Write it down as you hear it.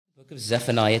Book of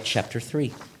Zephaniah chapter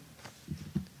 3.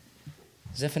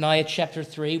 Zephaniah chapter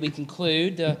 3, we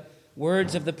conclude the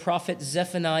words of the prophet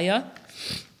Zephaniah.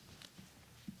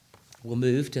 We'll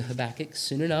move to Habakkuk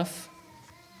soon enough.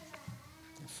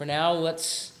 For now,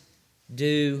 let's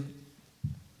do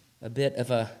a bit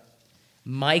of a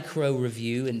micro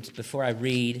review and before I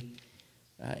read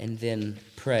and then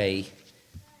pray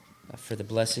for the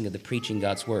blessing of the preaching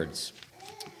God's words.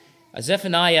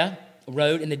 Zephaniah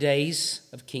wrote in the days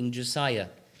of King Josiah.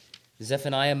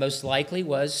 Zephaniah most likely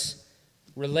was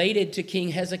related to King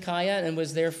Hezekiah and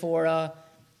was therefore a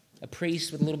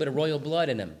priest with a little bit of royal blood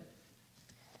in him.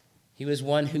 He was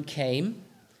one who came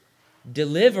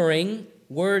delivering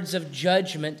words of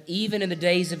judgment even in the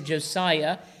days of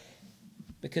Josiah,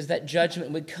 because that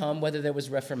judgment would come whether there was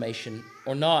reformation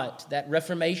or not. That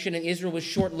reformation in Israel was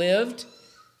short-lived,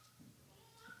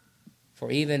 for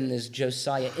even as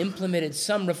Josiah implemented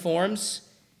some reforms,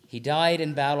 he died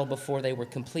in battle before they were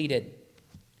completed.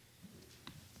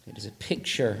 It is a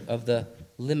picture of the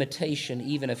limitation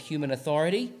even of human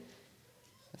authority,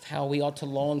 of how we ought to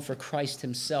long for Christ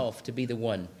himself to be the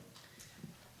one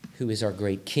who is our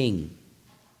great King.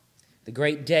 The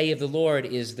great day of the Lord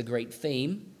is the great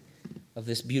theme of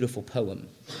this beautiful poem.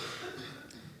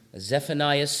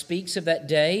 Zephaniah speaks of that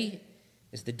day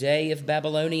as the day of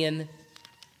Babylonian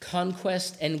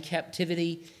conquest and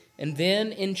captivity. And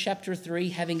then in chapter 3,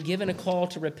 having given a call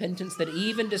to repentance, that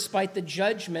even despite the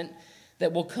judgment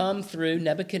that will come through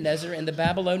Nebuchadnezzar and the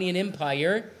Babylonian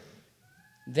Empire,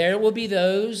 there will be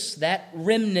those, that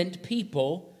remnant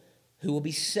people, who will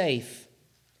be safe.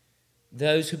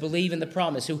 Those who believe in the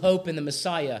promise, who hope in the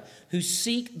Messiah, who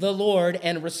seek the Lord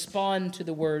and respond to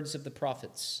the words of the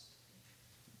prophets.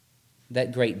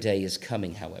 That great day is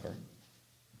coming, however.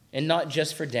 And not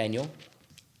just for Daniel,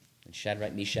 and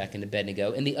Shadrach, Meshach, and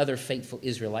Abednego, and the other faithful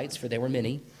Israelites, for there were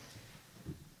many.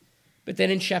 But then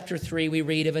in chapter 3, we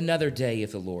read of another day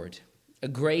of the Lord, a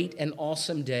great and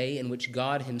awesome day in which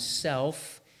God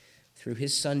himself, through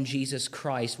his Son Jesus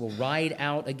Christ, will ride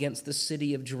out against the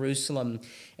city of Jerusalem.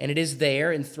 And it is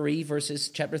there in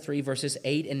chapter 3, verses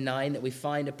 8 and 9, that we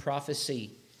find a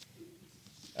prophecy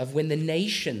of when the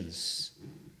nations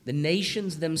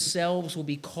themselves will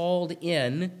be called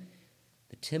in.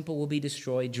 The temple will be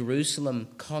destroyed, Jerusalem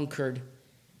conquered.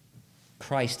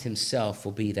 Christ himself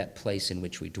will be that place in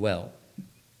which we dwell.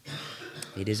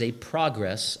 It is a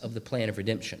progress of the plan of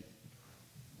redemption.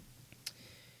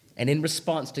 And in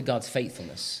response to God's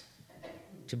faithfulness,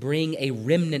 to bring a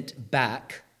remnant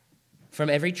back from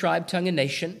every tribe, tongue, and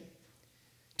nation,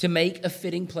 to make a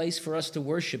fitting place for us to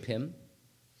worship him,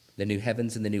 the new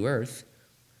heavens and the new earth,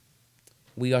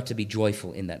 we ought to be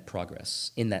joyful in that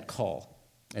progress, in that call.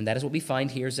 And that is what we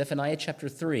find here, Zephaniah chapter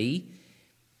 3.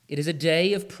 It is a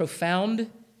day of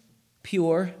profound,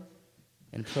 pure,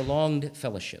 and prolonged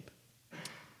fellowship.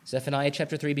 Zephaniah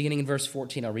chapter 3, beginning in verse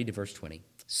 14, I'll read to verse 20.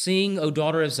 Sing, O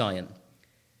daughter of Zion.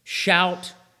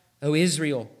 Shout, O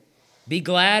Israel. Be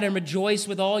glad and rejoice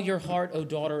with all your heart, O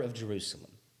daughter of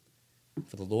Jerusalem.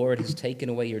 For the Lord has taken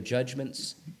away your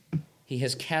judgments. He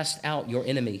has cast out your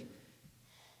enemy.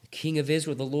 King of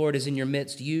Israel, the Lord is in your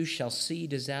midst. You shall see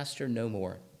disaster no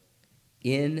more.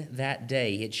 In that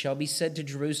day it shall be said to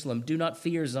Jerusalem, do not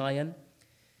fear, Zion.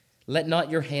 Let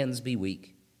not your hands be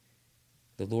weak.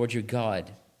 The Lord your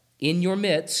God, in your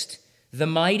midst, the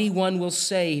mighty one will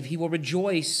save. He will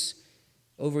rejoice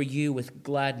over you with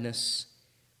gladness.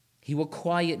 He will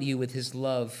quiet you with his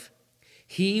love.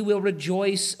 He will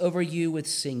rejoice over you with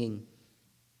singing.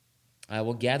 I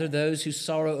will gather those who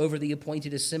sorrow over the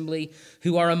appointed assembly,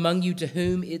 who are among you to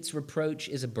whom its reproach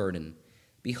is a burden.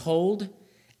 Behold,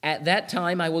 at that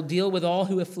time I will deal with all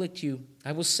who afflict you.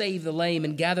 I will save the lame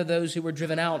and gather those who were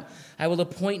driven out. I will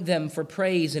appoint them for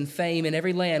praise and fame in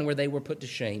every land where they were put to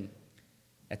shame.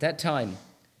 At that time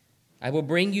I will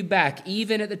bring you back,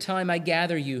 even at the time I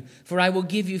gather you, for I will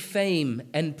give you fame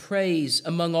and praise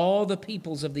among all the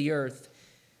peoples of the earth,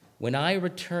 when I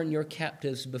return your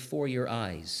captives before your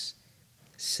eyes,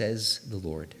 says the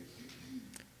Lord.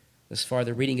 Thus far,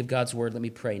 the reading of God's word. Let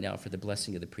me pray now for the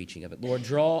blessing of the preaching of it. Lord,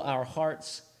 draw our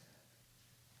hearts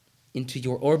into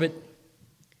your orbit.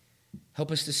 Help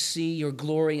us to see your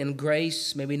glory and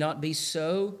grace. May we not be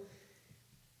so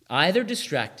either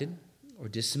distracted or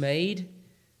dismayed,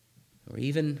 or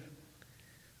even,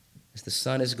 as the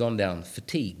sun has gone down,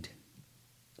 fatigued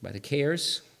by the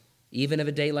cares, even of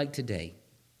a day like today.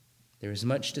 There is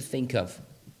much to think of.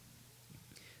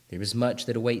 There is much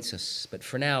that awaits us. But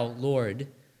for now, Lord,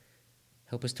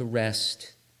 help us to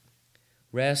rest.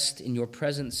 Rest in your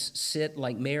presence. Sit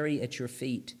like Mary at your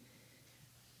feet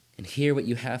and hear what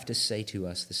you have to say to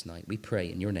us this night. We pray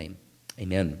in your name.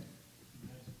 Amen.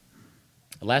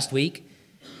 Last week,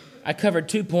 I covered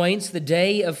 2 points: the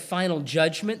day of final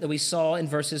judgment that we saw in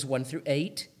verses 1 through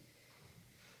 8,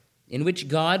 in which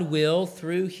God will,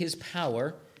 through his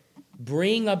power,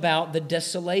 bring about the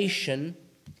desolation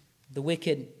of the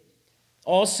wicked.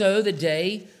 Also, the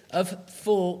day of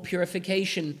full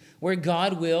purification, where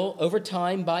God will, over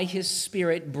time, by his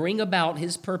Spirit, bring about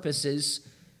his purposes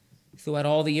throughout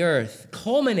all the earth,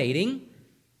 culminating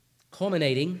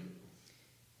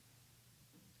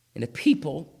in a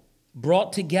people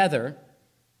brought together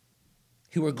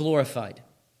who are glorified.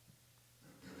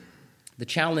 The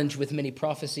challenge with many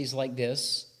prophecies like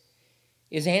this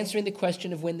is answering the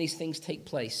question of when these things take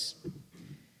place.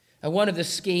 One of the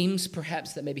schemes,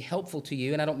 perhaps, that may be helpful to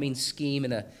you, and I don't mean scheme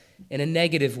in a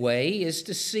negative way, is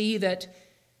to see that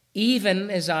even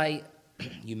as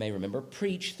you may remember,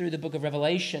 preach through the book of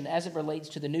Revelation as it relates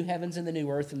to the new heavens and the new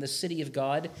earth and the city of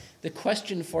God, the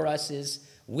question for us is,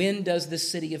 when does the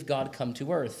city of God come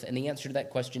to earth? And the answer to that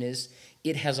question is,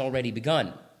 it has already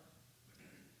begun.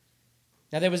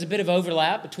 Now, there was a bit of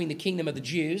overlap between the kingdom of the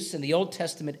Jews in the Old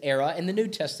Testament era and the New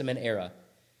Testament era.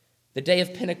 The day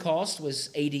of Pentecost was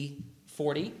AD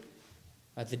 40.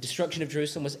 The destruction of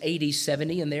Jerusalem was AD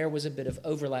 70, and there was a bit of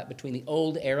overlap between the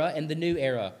old era and the new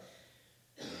era.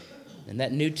 And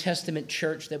that New Testament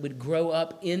church that would grow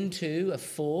up into a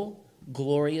full,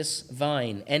 glorious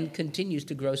vine and continues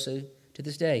to grow so to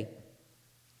this day.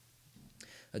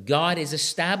 God is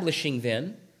establishing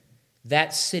then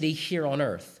that city here on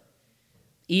earth.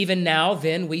 Even now,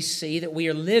 then, we see that we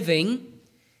are living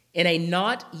in a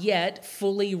not yet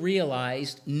fully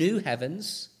realized new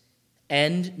heavens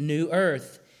and new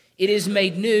earth. It is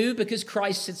made new because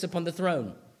Christ sits upon the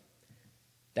throne.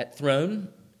 That throne,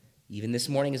 even this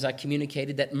morning as I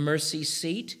communicated, that mercy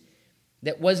seat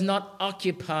that was not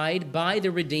occupied by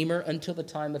the Redeemer until the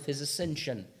time of his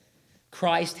ascension.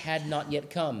 Christ had not yet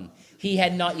come. He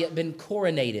had not yet been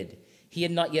coronated. He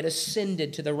had not yet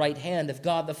ascended to the right hand of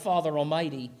God the Father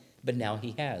Almighty, but now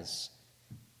he has.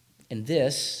 And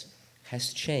this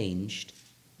has changed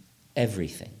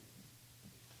everything.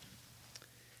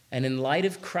 And in light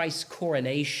of Christ's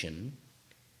coronation,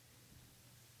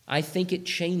 I think it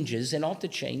changes and ought to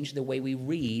change the way we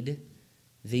read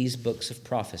these books of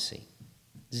prophecy.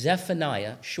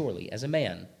 Zephaniah, surely, as a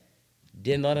man,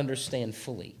 did not understand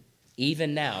fully.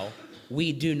 Even now,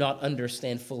 we do not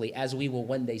understand fully, as we will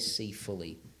one day see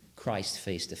fully Christ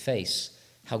face to face,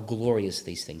 how glorious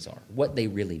these things are, what they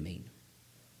really mean.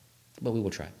 But we will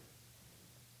try.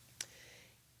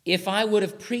 If I would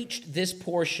have preached this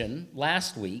portion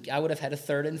last week, I would have had a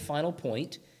third and final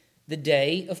point, the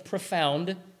day of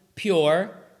profound,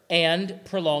 pure, and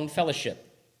prolonged fellowship.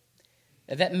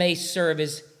 That may serve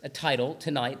as a title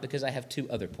tonight because I have 2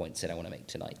 other points that I want to make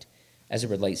tonight as it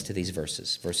relates to these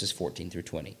verses 14 through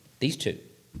 20. These 2,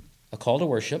 a call to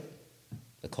worship,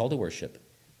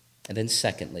 and then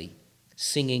secondly,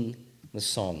 singing the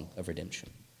song of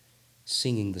redemption.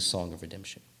 Singing the song of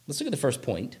redemption. Let's look at the first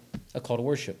point, a call to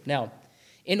worship. Now,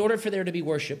 in order for there to be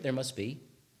worship, there must be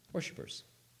worshipers.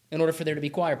 In order for there to be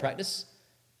choir practice,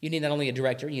 you need not only a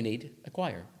director, you need a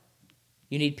choir.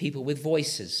 You need people with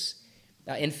voices.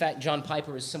 In fact, John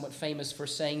Piper is somewhat famous for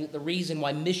saying that the reason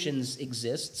why missions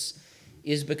exists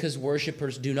is because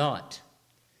worshipers do not.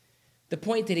 The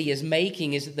point that he is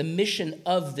making is that the mission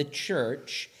of the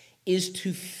church is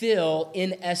to fill,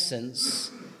 in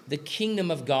essence, the kingdom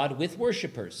of God with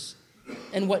worshipers.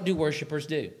 And what do worshipers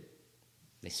do?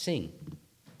 They sing.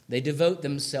 They devote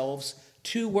themselves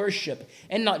to worship.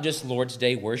 And not just Lord's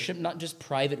Day worship, not just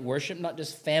private worship, not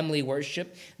just family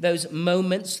worship, those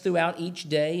moments throughout each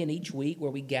day and each week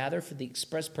where we gather for the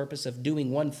express purpose of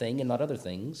doing one thing and not other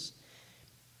things.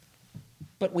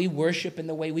 But we worship in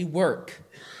the way we work.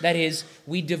 That is,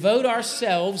 we devote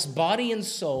ourselves, body and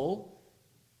soul,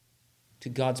 to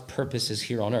God's purposes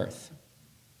here on earth.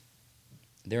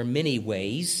 There are many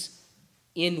ways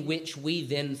in which we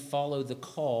then follow the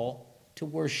call to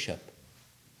worship.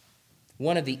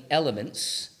 One of the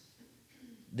elements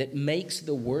that makes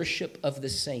the worship of the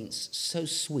saints so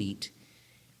sweet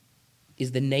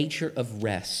is the nature of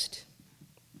rest.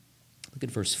 Look at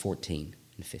verse 14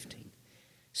 and 15.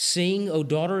 Sing, O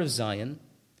daughter of Zion.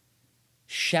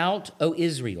 Shout, O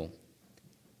Israel.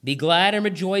 Be glad and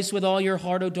rejoice with all your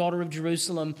heart, O daughter of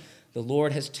Jerusalem. The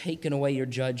Lord has taken away your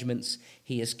judgments.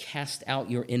 He has cast out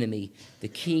your enemy. The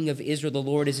King of Israel, the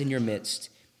Lord, is in your midst.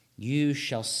 You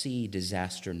shall see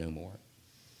disaster no more.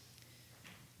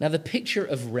 Now, the picture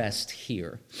of rest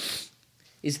here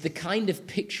is the kind of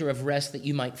picture of rest that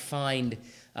you might find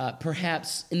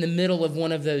perhaps in the middle of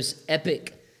one of those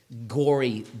epic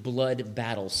gory blood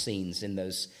battle scenes in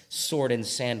those sword and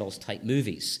sandals type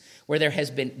movies, where there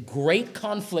has been great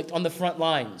conflict on the front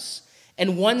lines,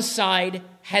 and one side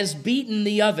has beaten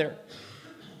the other.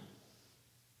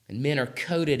 And men are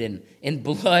coated in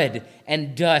blood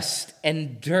and dust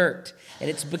and dirt, and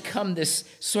it's become this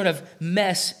sort of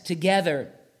mess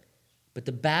together. But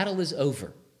the battle is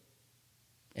over,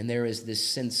 and there is this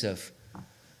sense of,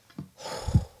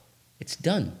 it's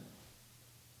done.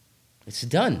 It's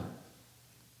done.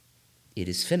 It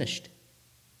is finished.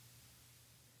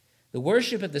 The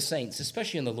worship of the saints,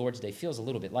 especially on the Lord's Day, feels a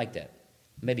little bit like that.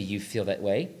 Maybe you feel that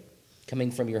way,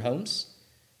 coming from your homes,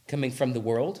 coming from the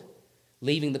world,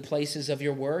 leaving the places of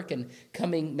your work, and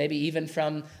coming maybe even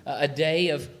from a day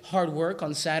of hard work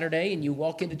on Saturday, and you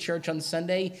walk into church on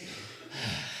Sunday,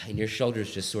 and your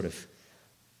shoulders just sort of,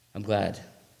 I'm glad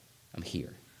I'm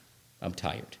here. I'm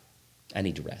tired. I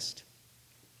need to rest.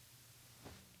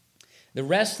 The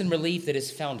rest and relief that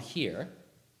is found here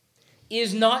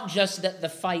is not just that the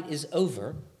fight is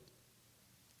over,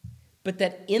 but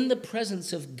that in the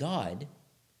presence of God,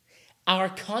 our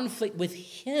conflict with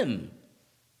Him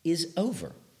is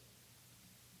over.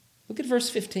 Look at verse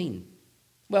 15.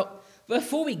 Well,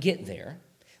 before we get there,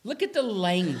 look at the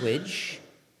language.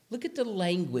 Look at the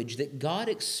language that God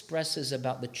expresses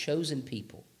about the chosen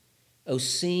people. O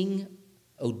sing,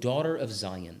 O daughter of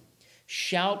Zion.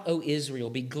 Shout, O Israel,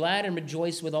 be glad and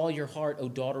rejoice with all your heart, O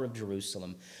daughter of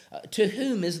Jerusalem. To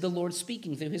whom is the Lord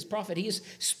speaking through his prophet? He is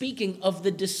speaking of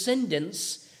the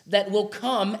descendants that will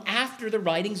come after the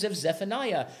writings of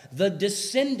Zephaniah, the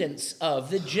descendants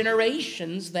of the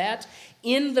generations that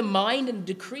in the mind and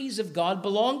decrees of God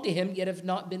belong to him, yet have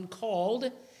not been called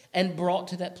and brought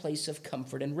to that place of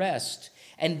comfort and rest.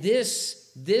 And this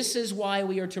is why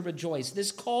we are to rejoice.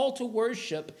 This call to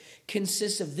worship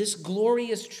consists of this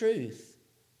glorious truth.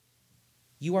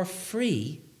 You are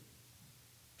free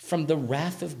from the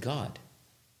wrath of God.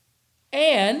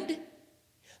 And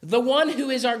the one who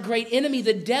is our great enemy,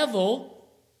 the devil,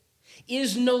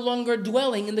 is no longer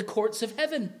dwelling in the courts of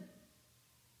heaven.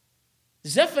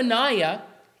 Zephaniah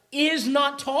is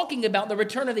not talking about the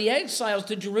return of the exiles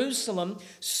to Jerusalem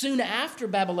soon after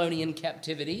Babylonian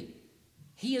captivity.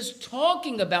 He is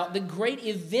talking about the great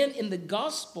event in the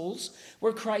Gospels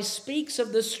where Christ speaks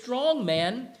of the strong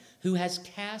man who has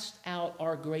cast out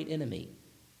our great enemy.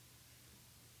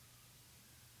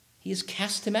 He has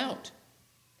cast him out.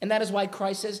 And that is why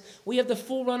Christ says, we have the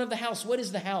full run of the house. What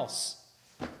is the house?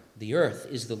 The earth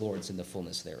is the Lord's and the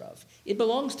fullness thereof. It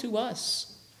belongs to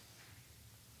us.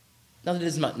 Now, that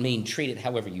does not mean treat it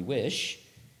however you wish.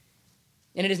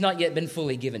 And it has not yet been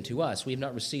fully given to us. We have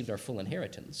not received our full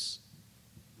inheritance.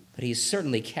 But he has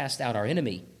certainly cast out our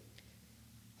enemy.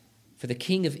 For the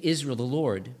King of Israel, the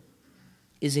Lord,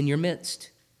 is in your midst.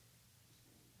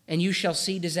 And you shall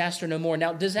see disaster no more.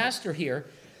 Now, disaster here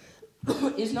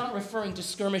is not referring to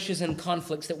skirmishes and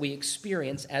conflicts that we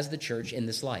experience as the church in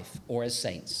this life or as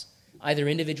saints, either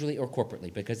individually or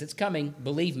corporately, because it's coming.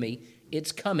 Believe me,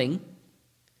 it's coming.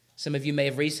 Some of you may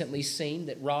have recently seen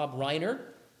that Rob Reiner,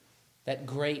 that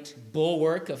great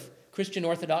bulwark of Christian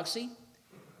orthodoxy,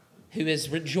 who has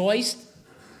rejoiced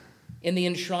in the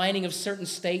enshrining of certain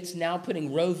states now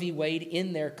putting Roe v. Wade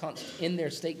in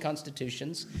their state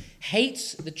constitutions,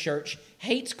 hates the church,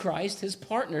 hates Christ, has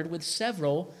partnered with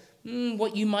several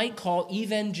what you might call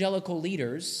evangelical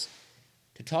leaders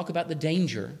to talk about the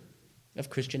danger of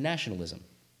Christian nationalism.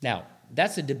 Now,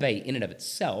 that's a debate in and of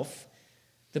itself.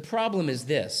 The problem is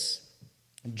this: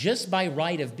 just by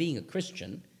right of being a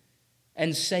Christian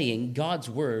and saying God's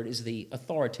word is the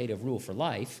authoritative rule for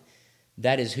life,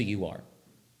 that is who you are.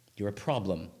 You're a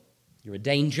problem. You're a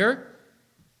danger.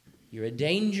 You're a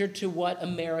danger to what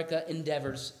America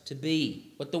endeavors to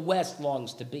be, what the West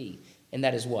longs to be. And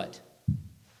that is what?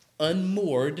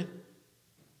 Unmoored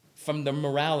from the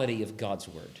morality of God's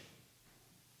word.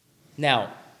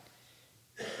 Now,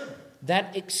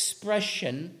 that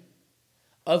expression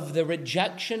of the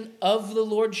rejection of the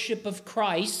lordship of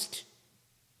Christ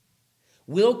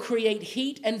will create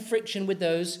heat and friction with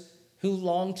those who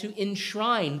long to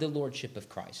enshrine the lordship of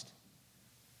Christ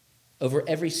over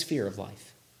every sphere of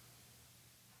life.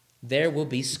 There will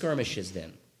be skirmishes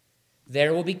then.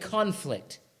 There will be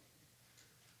conflict.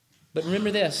 But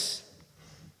remember this,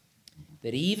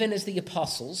 that even as the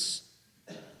apostles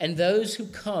and those who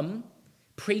come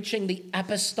preaching the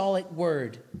apostolic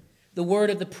word, the word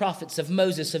of the prophets, of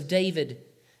Moses, of David,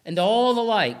 and all the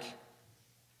like,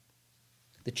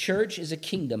 the church is a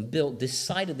kingdom built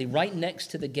decidedly right next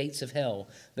to the gates of hell,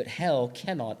 but hell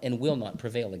cannot and will not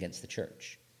prevail against the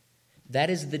church. That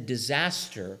is the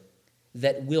disaster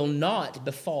that will not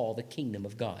befall the kingdom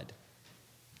of God.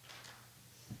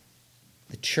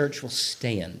 the church will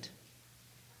stand.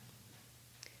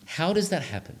 How does that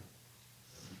happen?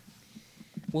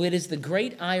 Well, it is the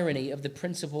great irony of the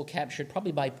principle captured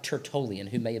probably by Tertullian,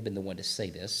 who may have been the one to say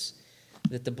this,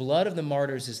 that the blood of the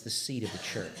martyrs is the seed of the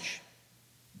church.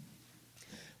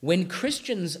 When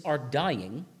Christians are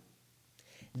dying,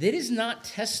 that is not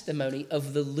testimony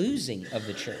of the losing of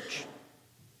the church.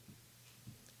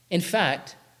 In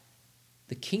fact,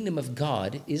 the kingdom of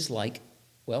God is like,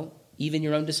 well, even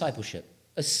your own discipleship,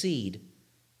 a seed.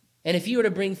 And if you are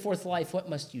to bring forth life, what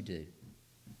must you do?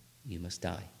 You must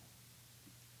die.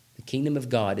 The kingdom of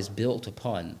God is built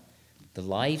upon the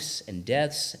lives and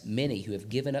deaths of many who have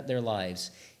given up their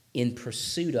lives in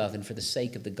pursuit of and for the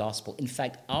sake of the gospel. In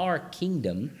fact, our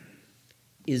kingdom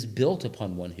is built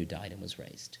upon one who died and was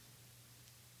raised.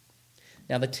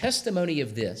 Now, the testimony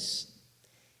of this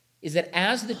is that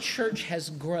as the church has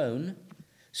grown,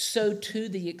 so too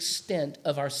the extent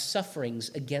of our sufferings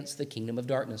against the kingdom of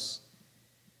darkness.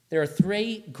 There are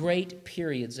three great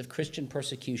periods of Christian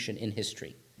persecution in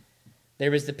history.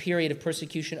 There is the period of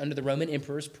persecution under the Roman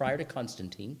emperors prior to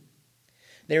Constantine.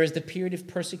 There is the period of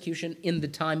persecution in the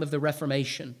time of the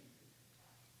Reformation.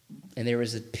 And there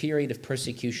is a period of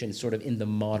persecution sort of in the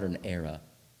modern era.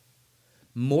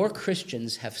 More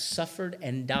Christians have suffered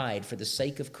and died for the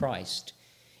sake of Christ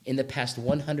in the past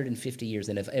 150 years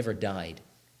than have ever died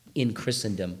in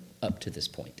Christendom up to this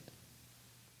point.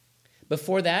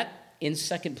 Before that, in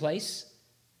second place,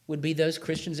 would be those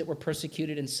Christians that were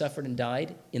persecuted and suffered and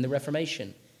died in the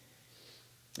Reformation.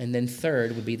 And then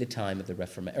third would be the time of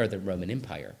the Roman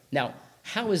Empire. Now,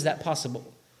 how is that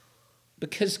possible?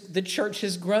 Because the church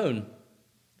has grown.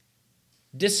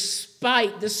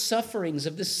 Despite the sufferings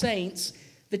of the saints,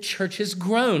 the church has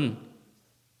grown.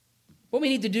 What we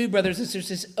need to do, brothers and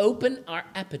sisters, is open our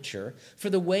aperture for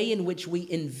the way in which we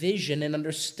envision and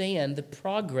understand the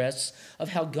progress of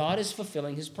how God is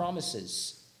fulfilling his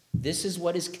promises. This is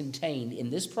what is contained in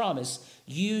this promise: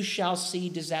 you shall see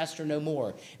disaster no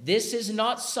more. This is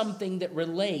not something that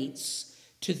relates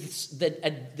to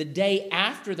the day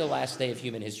after the last day of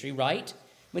human history, right?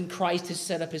 When Christ has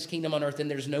set up his kingdom on earth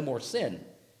and there's no more sin.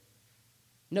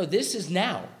 No, this is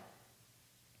now.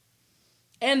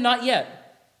 And not yet.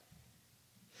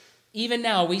 Even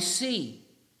now we see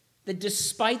that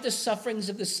despite the sufferings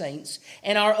of the saints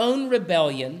and our own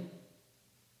rebellion,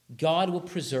 God will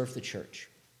preserve the church.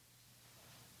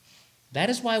 That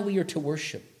is why we are to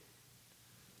worship.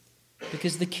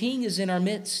 Because the King is in our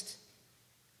midst.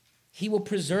 He will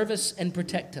preserve us and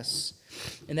protect us.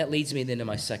 And that leads me then to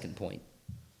my second point.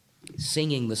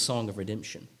 Singing the song of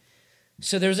redemption.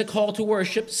 So there's a call to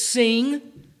worship. Sing.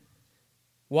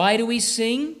 Why do we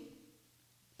sing?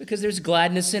 Because there's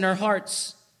gladness in our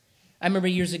hearts. I remember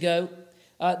years ago,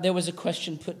 there was a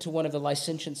question put to one of the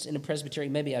licentiates in a presbytery.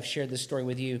 Maybe I've shared this story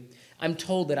with you. I'm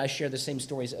told that I share the same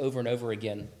stories over and over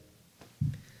again.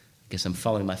 I guess I'm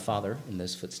following my father in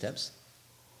those footsteps.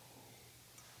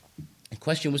 A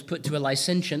question was put to a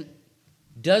licentiate: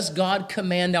 does God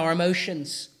command our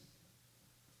emotions?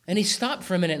 And he stopped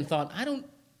for a minute and thought, I don't,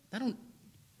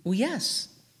 well, yes.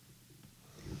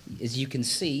 As you can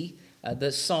see,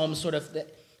 the psalm sort of,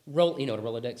 you know what a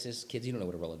Rolodex is? Kids, you don't know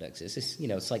what a Rolodex is.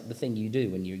 It's like the thing you do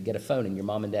when you get a phone and your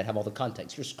mom and dad have all the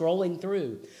context. You're scrolling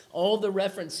through all the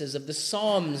references of the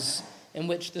Psalms in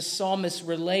which the psalmist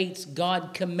relates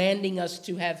God commanding us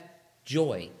to have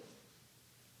joy.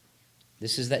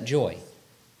 This is that joy.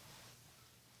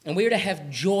 And we are to have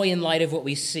joy in light of what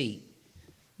we see.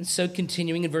 And so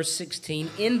continuing in verse 16,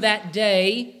 in that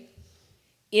day,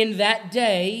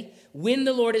 when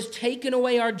the Lord has taken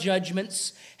away our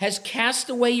judgments, has cast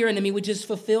away your enemy, which is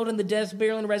fulfilled in the death,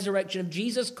 burial, and resurrection of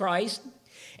Jesus Christ,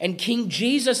 and King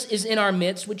Jesus is in our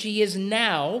midst, which he is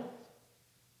now,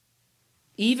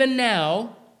 even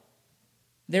now,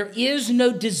 there is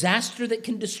no disaster that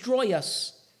can destroy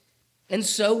us. And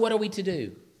so what are we to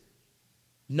do?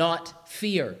 Not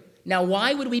fear. Now,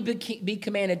 why would we be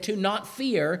commanded to not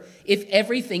fear if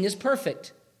everything is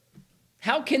perfect?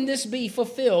 How can this be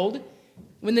fulfilled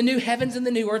when the new heavens and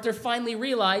the new earth are finally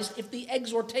realized if the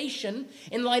exhortation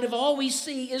in light of all we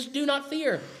see is do not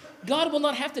fear? God will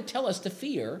not have to tell us to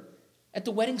fear at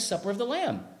the wedding supper of the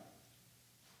Lamb.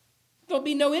 There'll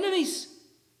be no enemies.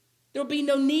 There'll be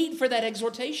no need for that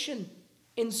exhortation.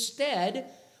 Instead,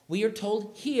 we are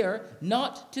told here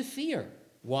not to fear.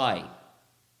 Why?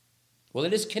 Well,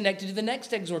 it is connected to the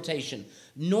next exhortation.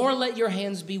 Nor let your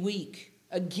hands be weak.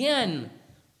 Again,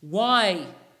 why?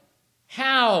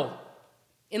 How?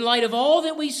 In light of all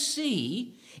that we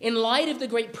see, in light of the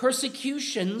great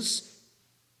persecutions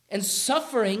and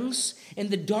sufferings in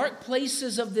the dark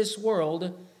places of this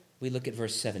world, we look at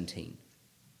verse 17.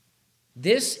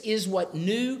 This is what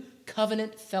new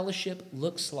covenant fellowship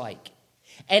looks like.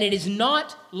 And it is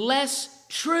not less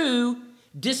true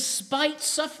despite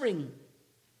suffering.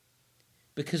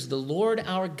 Because the Lord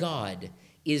our God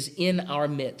is in our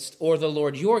midst, or the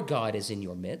Lord your God is in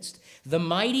your midst. The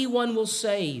mighty one will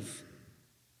save.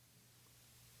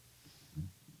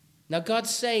 Now, God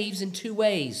saves in two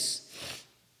ways.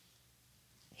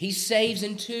 He saves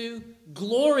in two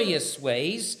glorious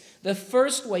ways. The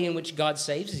first way in which God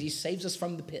saves is he saves us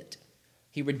from the pit.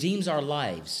 He redeems our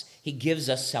lives. He gives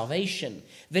us salvation.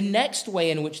 The next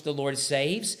way in which the Lord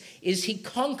saves is he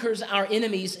conquers our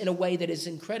enemies in a way that is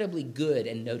incredibly good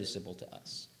and noticeable to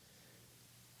us.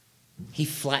 He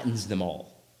flattens them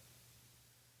all.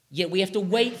 Yet we have to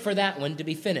wait for that one to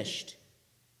be finished.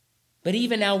 But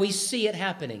even now we see it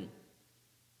happening.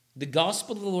 The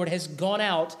gospel of the Lord has gone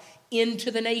out into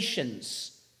the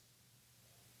nations.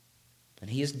 And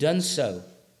he has done so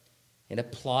in a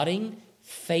plodding,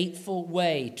 faithful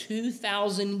way.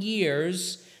 2,000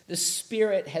 years, the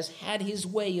Spirit has had his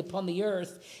way upon the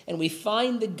earth, and we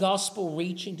find the gospel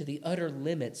reaching to the utter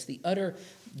limits, the utter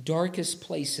darkest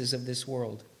places of this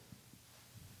world.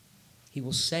 He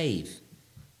will save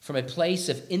from a place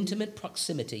of intimate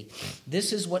proximity.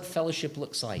 This is what fellowship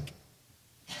looks like.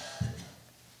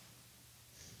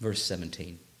 Verse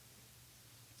 17.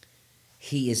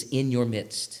 He is in your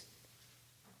midst.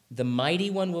 The mighty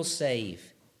one will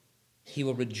save. He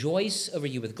will rejoice over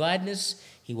you with gladness.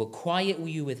 He will quiet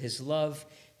you with his love.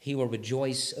 He will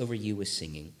rejoice over you with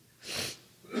singing.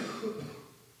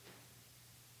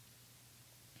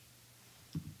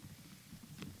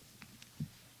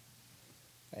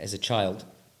 As a child,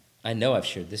 I know I've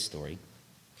shared this story.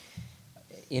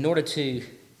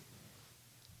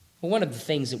 One of the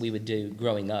things that we would do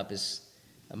growing up is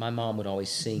my mom would always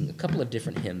sing a couple of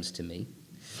different hymns to me.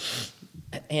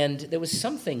 And there was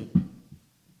something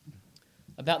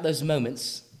about those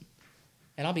moments,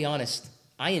 and I'll be honest,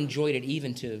 I enjoyed it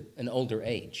even to an older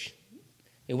age.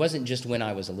 It wasn't just when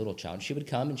I was a little child. She would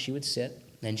come and she would sit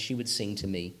and she would sing to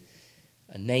me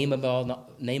a name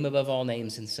above all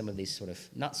names, and some of these sort of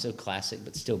not so classic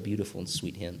but still beautiful and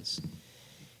sweet hymns.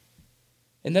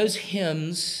 And those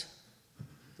hymns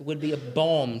would be a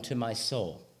balm to my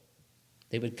soul.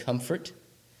 They would comfort,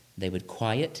 they would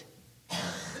quiet.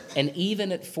 And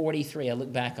even at 43, I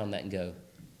look back on that and go,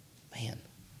 man,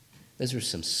 those were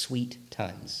some sweet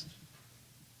times.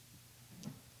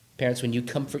 Parents, when you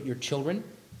comfort your children,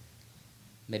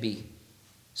 maybe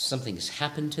something has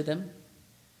happened to them,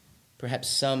 perhaps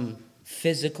some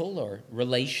physical or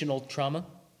relational trauma,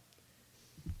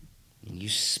 and you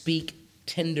speak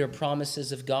tender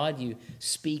promises of God, you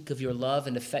speak of your love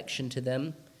and affection to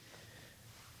them.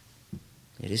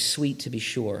 It is sweet to be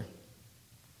sure.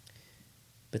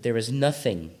 But there is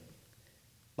nothing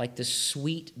like the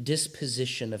sweet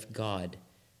disposition of God.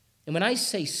 And when I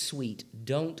say sweet,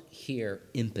 don't hear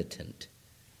impotent.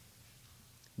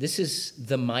 This is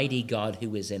the mighty God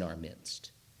who is in our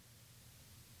midst.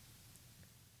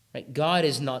 Right? God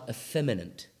is not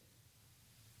effeminate,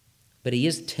 but he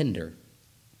is tender.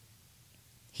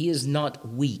 He is not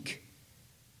weak,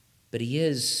 but he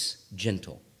is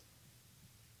gentle.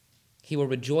 He will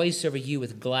rejoice over you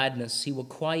with gladness. He will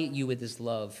quiet you with his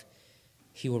love.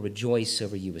 He will rejoice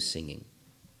over you with singing.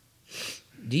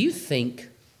 Do you think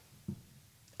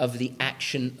of the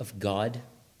action of God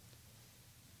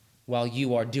while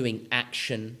you are doing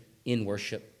action in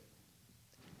worship?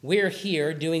 We're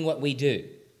here doing what we do.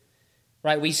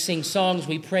 Right, we sing songs,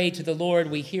 we pray to the Lord,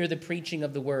 we hear the preaching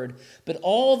of the word, but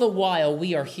all the while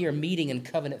we are here meeting in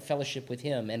covenant fellowship with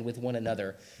him and with one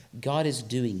another. God is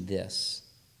doing this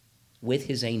with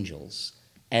his angels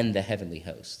and the heavenly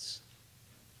hosts.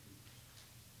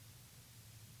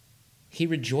 He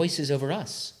rejoices over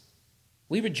us.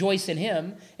 We rejoice in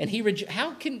him, and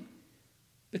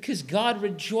because God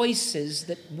rejoices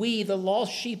that we, the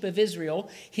lost sheep of Israel,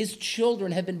 his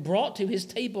children, have been brought to his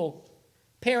table.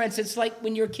 Parents, it's like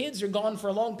when your kids are gone for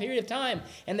a long period of time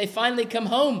and they finally come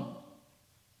home.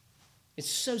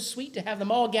 It's so sweet to have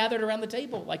them all gathered around the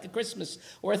table like a Christmas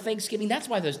or a Thanksgiving. That's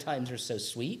why those times are so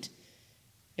sweet.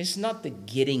 It's not the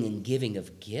getting and giving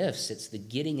of gifts. It's the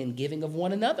getting and giving of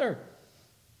one another.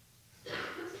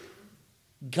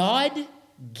 God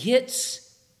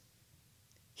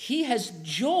he has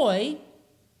joy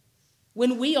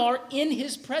when we are in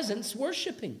his presence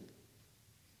worshiping.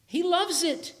 He loves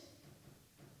it.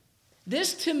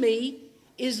 This, to me,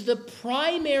 is the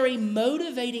primary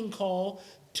motivating call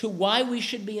to why we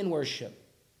should be in worship.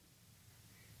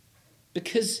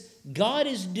 Because God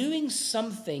is doing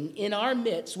something in our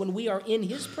midst when we are in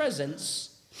his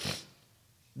presence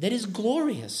that is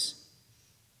glorious.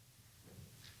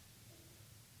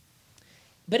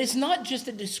 But it's not just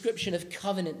a description of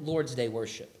covenant Lord's Day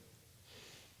worship.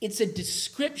 It's a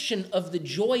description of the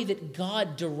joy that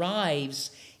God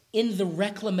derives in the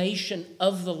reclamation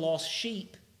of the lost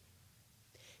sheep.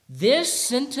 This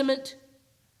sentiment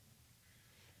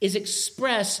is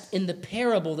expressed in the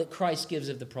parable that Christ gives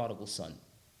of the prodigal son.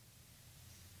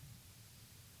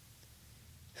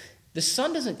 The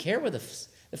son doesn't care where the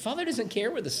father doesn't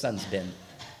care where the son's been.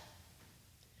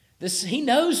 He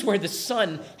knows where the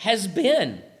son has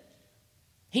been.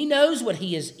 He knows what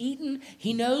he has eaten.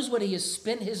 He knows what he has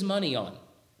spent his money on.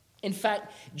 In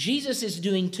fact, Jesus is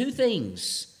doing two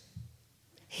things.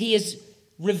 He is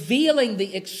revealing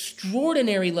the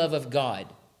extraordinary love of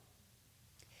God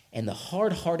and the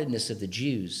hard-heartedness of the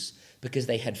Jews because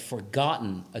they had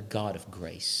forgotten a God of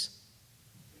grace.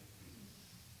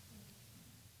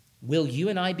 Will you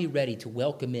and I be ready to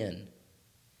welcome in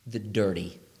the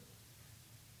dirty?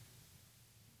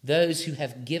 Those who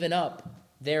have given up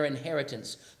their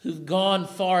inheritance, who've gone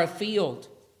far afield.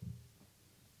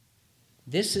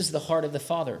 This is the heart of the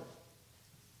Father.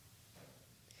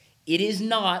 It is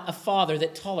not a Father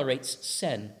that tolerates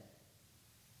sin.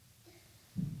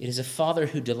 It is a Father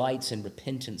who delights in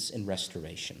repentance and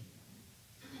restoration.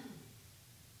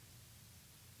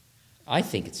 I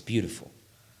think it's beautiful.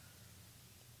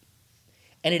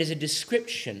 And it is a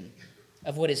description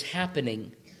of what is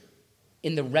happening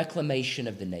in the reclamation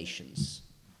of the nations.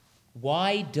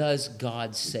 Why does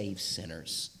God save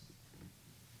sinners?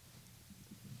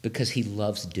 Because he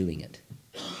loves doing it.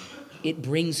 It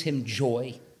brings him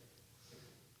joy.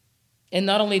 And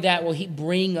not only that, will he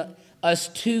bring us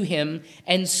to him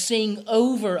and sing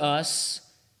over us.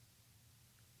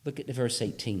 Look at verse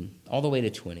 18, all the way to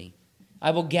 20.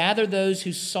 I will gather those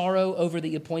who sorrow over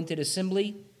the appointed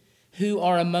assembly, who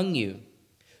are among you,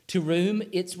 to whom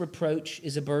its reproach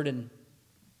is a burden.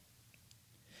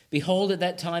 Behold, at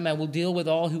that time I will deal with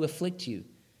all who afflict you.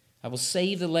 I will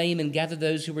save the lame and gather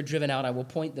those who were driven out. I will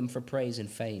appoint them for praise and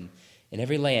fame in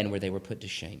every land where they were put to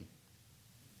shame.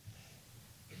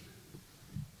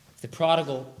 The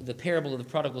parable of the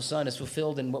prodigal son is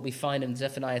fulfilled in what we find in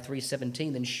Zephaniah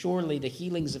 3:17. Then surely the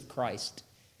healings of Christ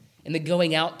and the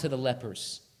going out to the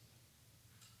lepers.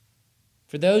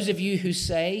 For those of you who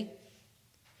say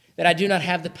that I do not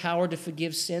have the power to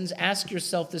forgive sins, ask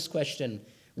yourself this question: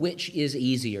 which is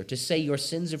easier, to say your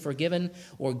sins are forgiven,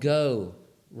 or go,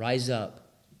 rise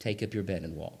up, take up your bed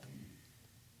and walk?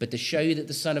 But to show you that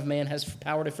the Son of Man has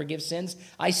power to forgive sins,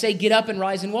 I say get up and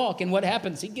rise and walk. And what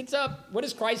happens? He gets up. What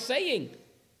is Christ saying?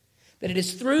 That it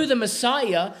is through the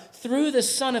Messiah, through the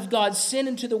Son of God, sin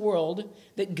into the world,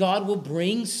 that God will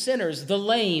bring sinners, the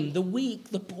lame, the weak,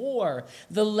 the poor,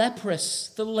 the leprous,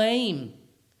 the lame.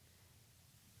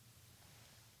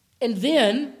 And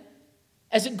then,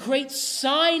 as a great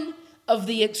sign of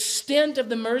the extent of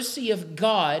the mercy of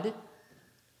God,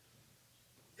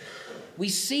 we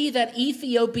see that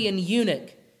Ethiopian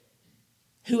eunuch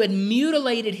who had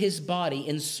mutilated his body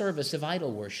in service of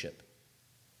idol worship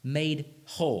made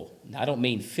whole. I don't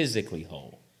mean physically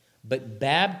whole, but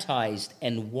baptized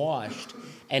and washed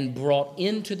and brought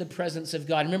into the presence of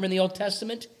God. Remember in the Old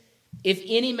Testament, if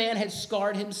any man had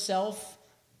scarred himself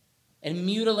and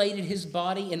mutilated his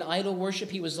body in idol worship,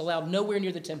 he was allowed nowhere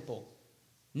near the temple.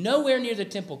 Nowhere near the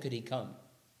temple could he come.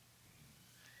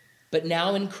 But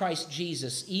now in Christ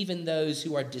Jesus, even those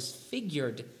who are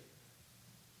disfigured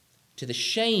to the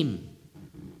shame,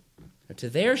 or to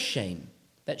their shame,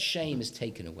 that shame is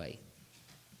taken away.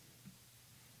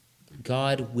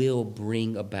 God will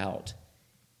bring about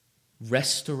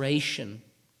restoration.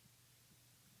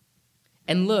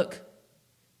 And look,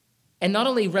 and not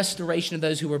only restoration of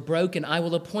those who were broken, I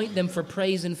will appoint them for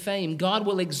praise and fame. God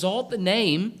will exalt the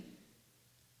name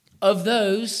of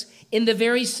those in the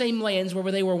very same lands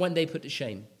where they were one day put to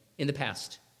shame in the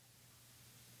past.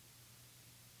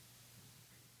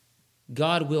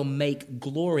 God will make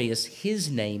glorious his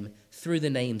name through the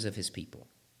names of his people.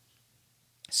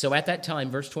 So at that time,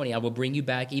 verse 20, I will bring you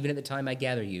back even at the time I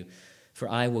gather you, for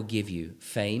I will give you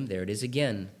fame, there it is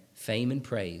again, fame and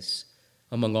praise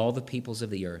among all the peoples of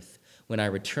the earth, when I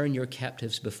return your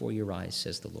captives before your eyes,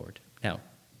 says the Lord. Now,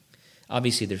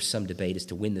 obviously, there's some debate as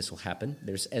to when this will happen.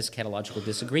 There's eschatological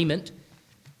disagreement.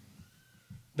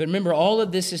 But remember, all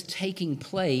of this is taking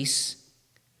place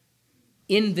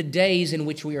in the days in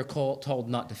which we are told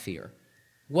not to fear.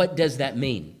 What does that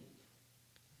mean?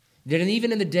 That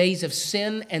even in the days of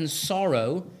sin and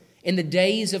sorrow, in the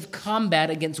days of combat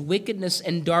against wickedness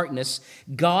and darkness,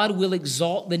 God will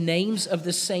exalt the names of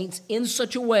the saints in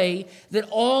such a way that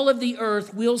all of the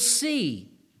earth will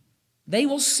see. They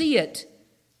will see it.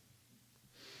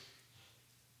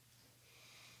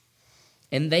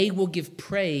 and they will give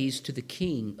praise to the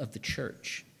King of the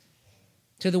church,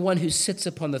 to the one who sits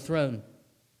upon the throne.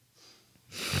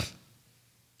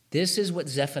 This is what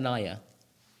Zephaniah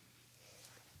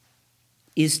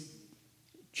is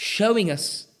showing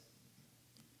us.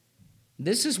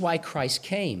 This is why Christ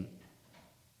came.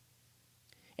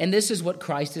 And this is what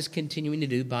Christ is continuing to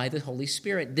do by the Holy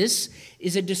Spirit. This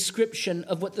is a description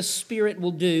of what the Spirit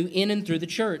will do in and through the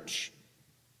church.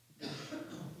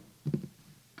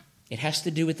 It has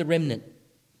to do with the remnant.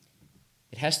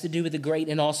 It has to do with the great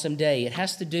and awesome day. It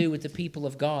has to do with the people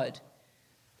of God.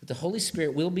 That the Holy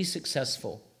Spirit will be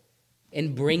successful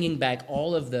in bringing back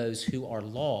all of those who are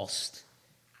lost,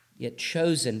 yet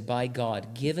chosen by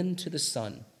God, given to the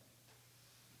Son,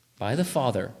 by the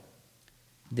Father.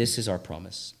 This is our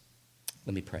promise.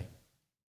 Let me pray.